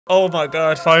Oh my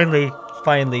god, finally.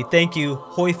 Finally. Thank you,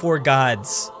 HOI4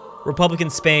 gods. Republican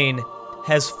Spain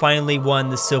has finally won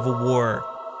the Civil War.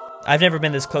 I've never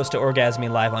been this close to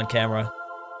orgasming live on camera.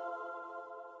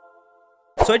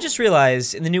 So I just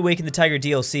realized in the new Waking the Tiger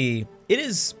DLC, it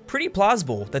is pretty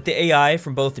plausible that the AI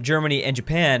from both Germany and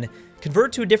Japan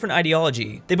convert to a different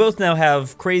ideology. They both now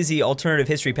have crazy alternative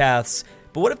history paths,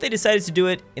 but what if they decided to do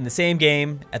it in the same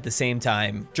game at the same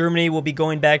time? Germany will be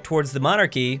going back towards the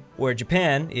monarchy, where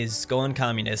Japan is going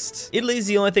communist. Italy's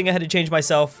the only thing I had to change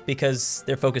myself because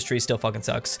their focus tree still fucking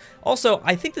sucks. Also,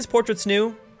 I think this portrait's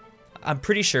new. I'm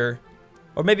pretty sure.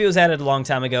 Or maybe it was added a long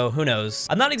time ago, who knows.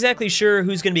 I'm not exactly sure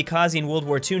who's gonna be causing World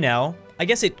War II now. I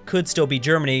guess it could still be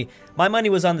Germany. My money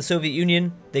was on the Soviet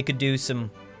Union. They could do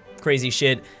some crazy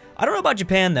shit. I don't know about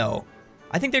Japan though.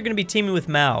 I think they're gonna be teaming with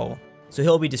Mao, so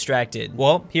he'll be distracted.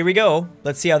 Well, here we go.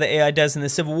 Let's see how the AI does in the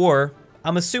Civil War.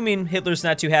 I'm assuming Hitler's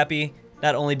not too happy,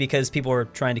 not only because people are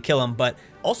trying to kill him, but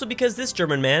also because this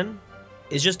German man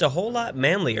is just a whole lot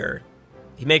manlier.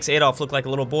 He makes Adolf look like a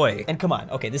little boy. And come on,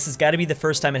 okay, this has got to be the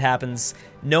first time it happens.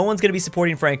 No one's going to be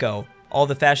supporting Franco. All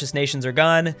the fascist nations are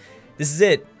gone. This is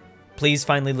it. Please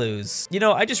finally lose. You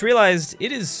know, I just realized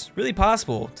it is really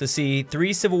possible to see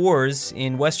 3 civil wars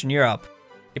in Western Europe.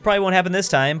 It probably won't happen this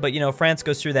time, but you know, France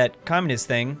goes through that communist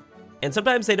thing, and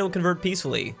sometimes they don't convert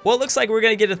peacefully. Well, it looks like we're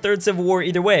going to get a 3rd civil war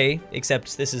either way,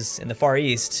 except this is in the Far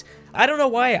East. I don't know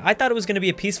why. I thought it was going to be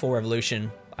a peaceful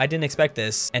revolution. I didn't expect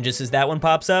this. And just as that one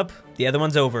pops up, the other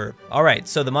one's over. All right,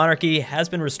 so the monarchy has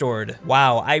been restored.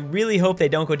 Wow, I really hope they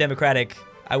don't go democratic.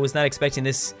 I was not expecting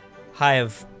this high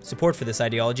of support for this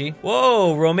ideology.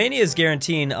 Whoa, Romania is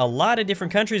guaranteeing a lot of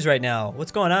different countries right now.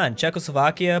 What's going on?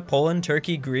 Czechoslovakia, Poland,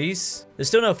 Turkey, Greece. There's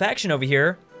still no faction over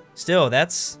here. Still,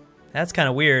 that's kind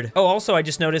of weird. Oh, also, I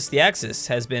just noticed the Axis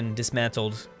has been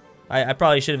dismantled. I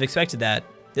probably should have expected that.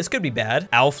 This could be bad.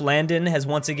 Alf Landon has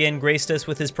once again graced us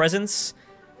with his presence.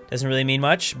 Doesn't really mean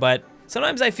much, but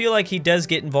sometimes I feel like he does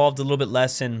get involved a little bit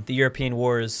less in the European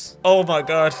wars. Oh my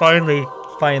god, finally.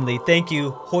 Finally, thank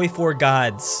you, HOI4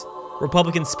 gods.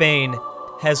 Republican Spain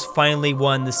has finally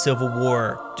won the Civil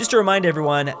War. Just to remind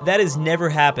everyone, that has never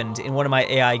happened in one of my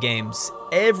AI games.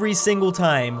 Every single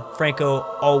time, Franco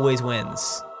always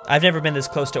wins. I've never been this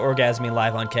close to orgasming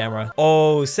live on camera.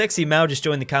 Oh, sexy Mao just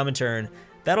joined the Comintern.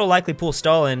 That'll likely pull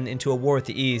Stalin into a war with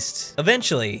the East.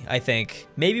 Eventually, I think.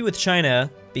 Maybe with China,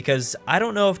 because I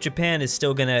don't know if Japan is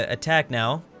still gonna attack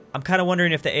now. I'm kind of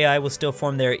wondering if the AI will still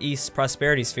form their East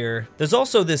prosperity sphere. There's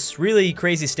also this really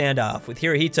crazy standoff with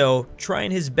Hirohito trying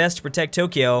his best to protect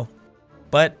Tokyo,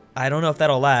 but I don't know if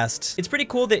that'll last. It's pretty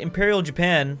cool that Imperial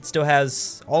Japan still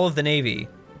has all of the Navy.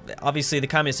 Obviously, the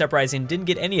Communist Uprising didn't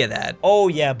get any of that. Oh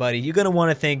yeah, buddy, you're gonna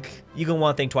want to think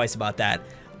twice about that.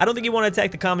 I don't think you want to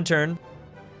attack the Comintern,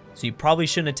 so you probably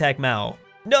shouldn't attack Mao.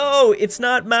 No, it's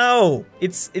not Mao.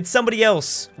 It's somebody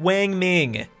else. Wang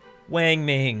Ming. Wang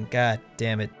Ming. God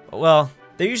damn it. Well,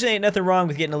 there usually ain't nothing wrong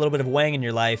with getting a little bit of Wang in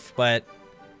your life, but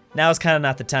now's kind of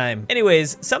not the time.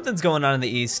 Anyways, something's going on in the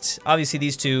East. Obviously,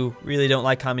 these two really don't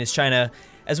like Communist China,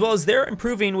 as well as they're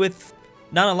improving with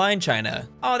non-aligned China.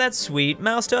 Oh, that's sweet.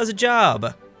 Mao still has a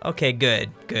job. Okay,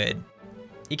 good, good.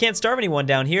 You can't starve anyone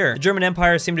down here. The German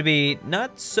Empire seemed to be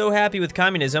not so happy with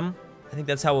communism. I think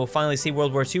that's how we'll finally see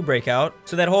World War II break out.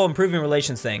 So that whole improving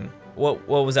relations thing, what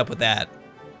was up with that?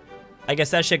 I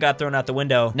guess that shit got thrown out the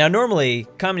window. Now, normally,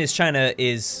 Communist China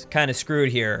is kind of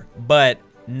screwed here, but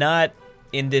not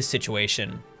in this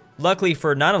situation. Luckily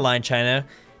for non-aligned China,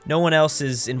 no one else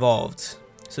is involved.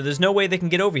 So there's no way they can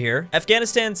get over here.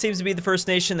 Afghanistan seems to be the first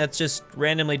nation that's just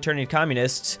randomly turning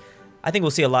communist. I think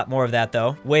we'll see a lot more of that,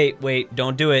 though. Wait,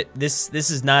 don't do it. This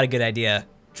is not a good idea.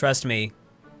 Trust me.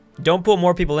 Don't pull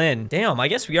more people in. Damn, I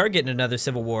guess we are getting another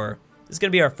civil war. This is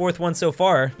gonna be our 4th one so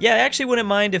far. Yeah, I actually wouldn't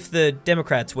mind if the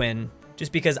Democrats win,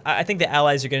 just because I think the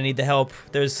allies are gonna need the help.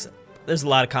 There's a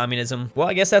lot of communism. Well,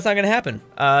 I guess that's not gonna happen.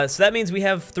 So that means we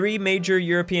have 3 major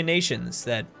European nations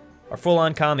that are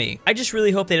full-on commie. I just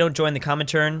really hope they don't join the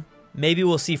Comintern. Maybe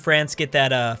we'll see France get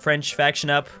that French faction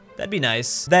up. That'd be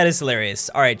nice. That is hilarious.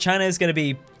 All right, China is gonna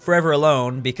be forever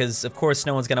alone because of course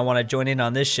no one's gonna want to join in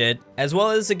on this shit. As well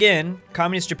as, again,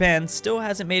 Communist Japan still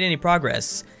hasn't made any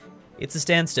progress. It's a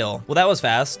standstill. Well, that was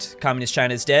fast. Communist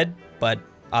China is dead, but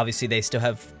obviously they still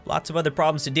have lots of other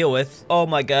problems to deal with. Oh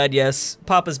my god, yes.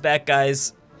 Papa's back,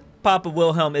 guys. Papa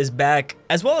Wilhelm is back.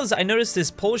 As well as I noticed this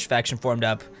Polish faction formed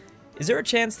up. Is there a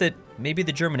chance that maybe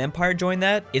the German Empire joined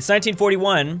that? It's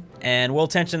 1941, and world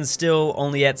tension's still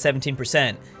only at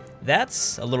 17%.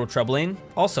 That's a little troubling.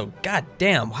 Also, god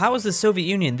damn, how is the Soviet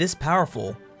Union this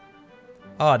powerful?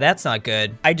 Oh, that's not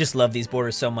good. I just love these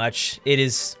borders so much. It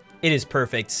is It is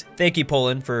perfect. Thank you,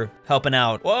 Poland, for helping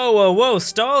out. Whoa, whoa, whoa,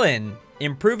 Stalin!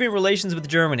 Improving relations with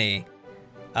Germany.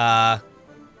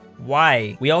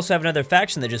 Why? We also have another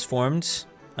faction that just formed.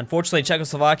 Unfortunately,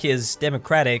 Czechoslovakia is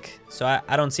democratic, so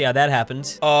I don't see how that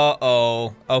happened.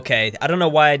 Uh-oh. Okay, I don't know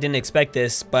why I didn't expect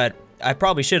this, but I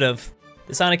probably should have.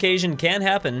 This on occasion can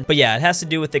happen. But yeah, it has to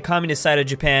do with the communist side of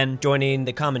Japan joining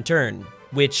the Comintern,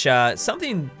 which,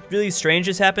 something really strange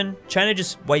has happened. China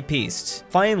just white peaced.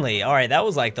 Finally, all right, that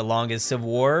was like the longest civil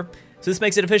war. So this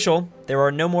makes it official. There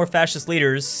are no more fascist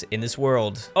leaders in this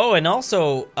world. Oh, and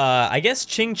also, I guess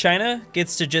Qing China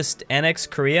gets to just annex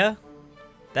Korea.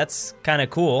 That's kind of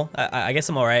cool. I guess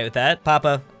I'm all right with that.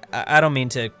 Papa, I don't mean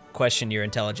to question your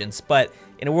intelligence, but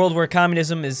in a world where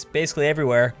communism is basically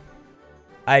everywhere,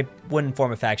 I wouldn't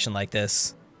form a faction like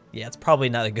this. Yeah, it's probably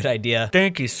not a good idea.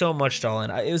 Thank you so much, Stalin.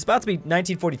 It was about to be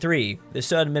 1943. There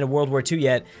still hadn't been a World War II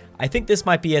yet. I think this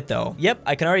might be it, though. Yep,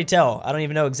 I can already tell. I don't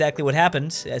even know exactly what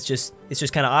happened. It's just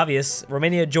kind of obvious.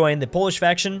 Romania joined the Polish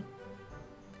faction,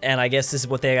 and I guess this is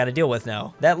what they got to deal with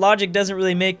now. That logic doesn't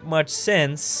really make much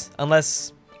sense,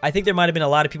 unless I think there might have been a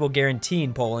lot of people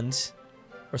guaranteeing Poland,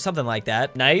 or something like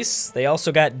that. Nice. They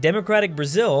also got Democratic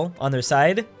Brazil on their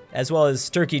side, as well as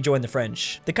Turkey joined the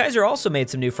French. The Kaiser also made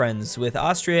some new friends, with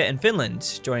Austria and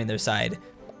Finland joining their side.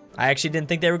 I actually didn't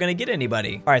think they were going to get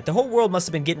anybody. All right, the whole world must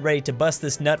have been getting ready to bust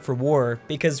this nut for war,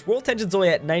 because world tension's only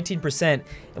at 19%,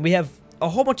 and we have a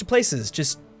whole bunch of places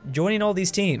just joining all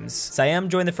these teams. Siam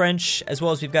joined the French, as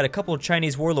well as we've got a couple of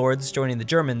Chinese warlords joining the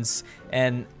Germans,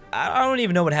 and I don't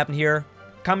even know what happened here.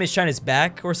 Communist China's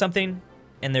back or something,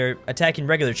 and they're attacking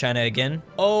regular China again.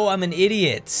 Oh, I'm an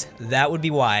idiot. That would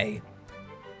be why.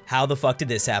 How the fuck did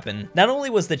this happen? Not only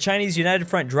was the Chinese United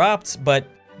Front dropped, but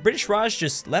British Raj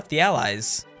just left the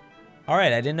Allies.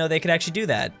 Alright, I didn't know they could actually do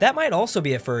that. That might also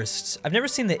be a first. I've never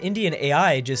seen the Indian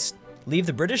AI just leave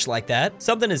the British like that.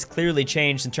 Something has clearly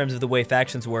changed in terms of the way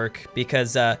factions work,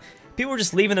 because people were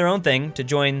just leaving their own thing to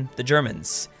join the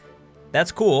Germans.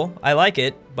 That's cool, I like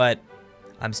it, but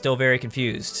I'm still very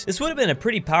confused. This would have been a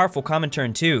pretty powerful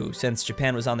Comintern too, since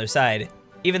Japan was on their side,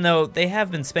 even though they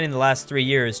have been spending the last 3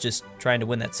 years just trying to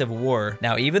win that civil war.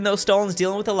 Now, even though Stalin's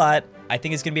dealing with a lot, I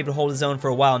think he's gonna be able to hold his own for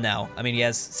a while now. I mean, he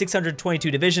has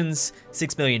 622 divisions,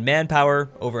 6 million manpower,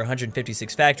 over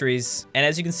 156 factories, and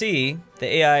as you can see, the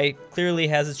AI clearly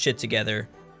has its shit together.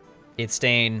 It's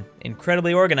staying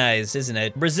incredibly organized, isn't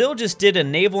it? Brazil just did a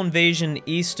naval invasion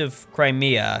east of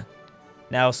Crimea.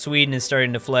 Now Sweden is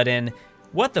starting to flood in.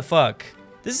 What the fuck?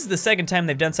 This is the second time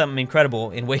they've done something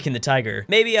incredible in Waking the Tiger.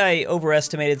 Maybe I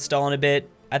overestimated Stalin a bit.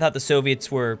 I thought the Soviets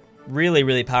were really,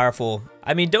 really powerful.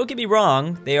 I mean, don't get me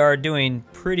wrong, they are doing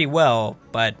pretty well,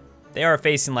 but they are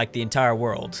facing like the entire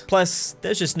world. Plus,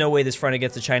 there's just no way this front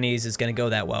against the Chinese is gonna go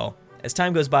that well. As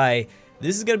time goes by,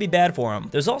 this is gonna be bad for them.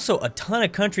 There's also a ton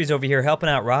of countries over here helping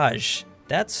out Raj.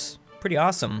 That's pretty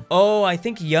awesome. Oh, I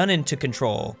think Yunnan took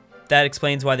control. That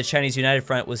explains why the Chinese United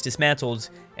Front was dismantled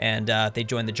and they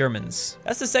joined the Germans.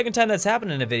 That's the second time that's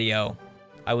happened in a video.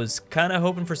 I was kind of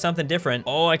hoping for something different.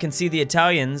 Oh, I can see the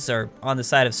Italians are on the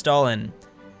side of Stalin.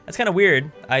 That's kind of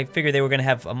weird. I figured they were gonna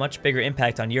have a much bigger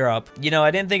impact on Europe. You know,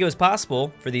 I didn't think it was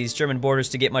possible for these German borders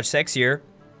to get much sexier,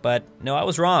 but no, I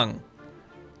was wrong.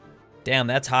 Damn,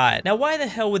 that's hot. Now, why the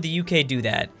hell would the UK do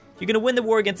that? You're gonna win the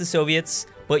war against the Soviets,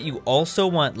 but you also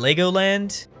want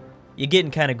Legoland? You're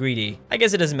getting kind of greedy. I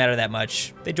guess it doesn't matter that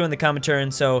much. They joined the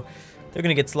Comintern, so they're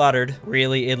gonna get slaughtered.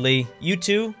 Really, Italy? You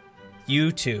too?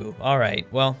 You too. Alright,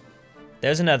 well,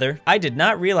 there's another. I did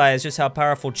not realize just how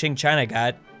powerful Qing China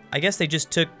got. I guess they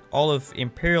just took all of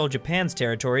Imperial Japan's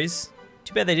territories.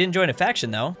 Too bad they didn't join a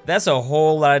faction, though. That's a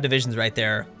whole lot of divisions right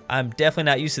there. I'm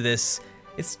definitely not used to this.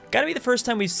 It's gotta be the first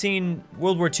time we've seen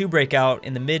World War II break out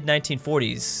in the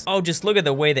mid-1940s. Oh, just look at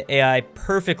the way the AI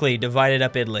perfectly divided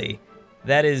up Italy.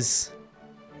 That is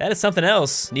something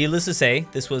else. Needless to say,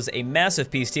 this was a massive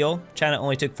peace deal. China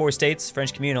only took 4 states,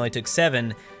 French Commune only took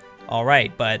 7. All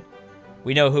right, but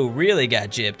we know who really got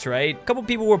gypped, right? A couple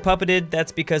people were puppeted.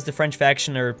 That's because the French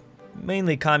faction are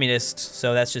mainly communist,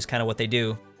 so that's just kind of what they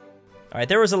do. All right,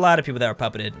 there was a lot of people that were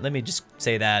puppeted. Let me just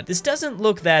say that. This doesn't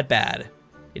look that bad.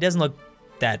 It doesn't look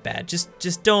that bad.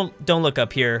 Just don't look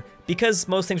up here. Because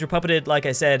most things were puppeted, like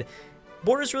I said,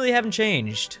 borders really haven't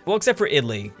changed. Well, except for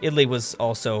Italy. Italy was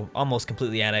also almost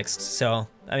completely annexed, so,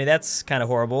 I mean, that's kind of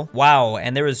horrible. Wow,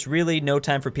 and there was really no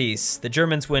time for peace. The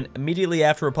Germans went immediately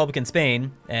after Republican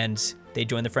Spain, and they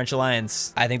joined the French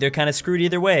alliance. I think they're kind of screwed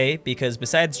either way, because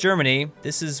besides Germany,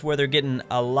 this is where they're getting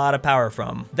a lot of power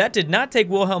from. That did not take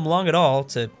Wilhelm long at all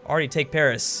to already take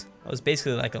Paris. It was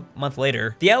basically like a month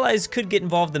later. The Allies could get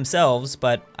involved themselves,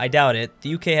 but I doubt it.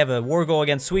 The UK have a war goal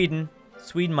against Sweden,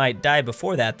 Sweden might die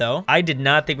before that, though. I did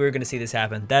not think we were going to see this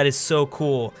happen. That is so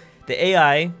cool. The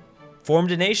AI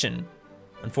formed a nation.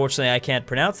 Unfortunately, I can't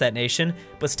pronounce that nation,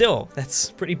 but still, that's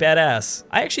pretty badass.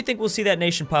 I actually think we'll see that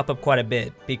nation pop up quite a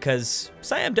bit, because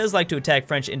Siam does like to attack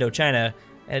French Indochina,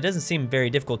 and it doesn't seem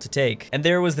very difficult to take. And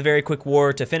there was the very quick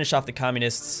war to finish off the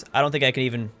communists. I don't think I can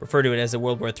even refer to it as a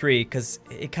World War III, because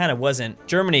it kind of wasn't.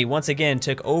 Germany, once again,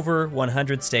 took over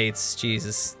 100 states.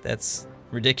 Jesus, that's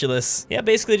ridiculous. Yeah,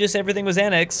 basically just everything was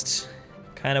annexed.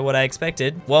 Kind of what I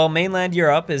expected. Well, mainland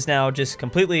Europe is now just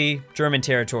completely German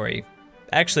territory.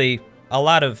 Actually, a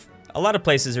lot of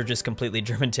places are just completely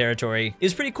German territory. It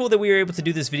was pretty cool that we were able to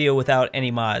do this video without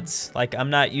any mods. Like, I'm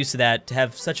not used to that, to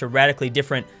have such a radically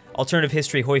different alternative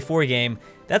history HOI4 game.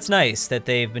 That's nice that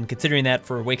they've been considering that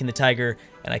for Awaken the Tiger,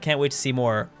 and I can't wait to see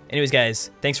more. Anyways,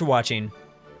 guys, thanks for watching,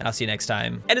 and I'll see you next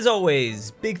time. And as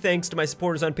always, big thanks to my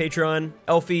supporters on Patreon: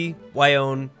 Elfie,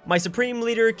 Wyon, my supreme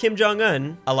leader Kim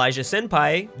Jong-un, Elijah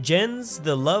Senpai, Jens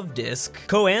the Love Disc,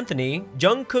 Ko Anthony,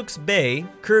 Jungkook's Bay,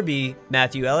 Kirby,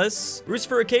 Matthew Ellis,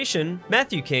 Roosferication,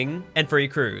 Matthew King, and Furry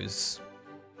Cruz.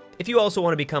 If you also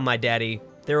want to become my daddy,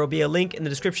 there will be a link in the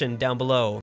description down below.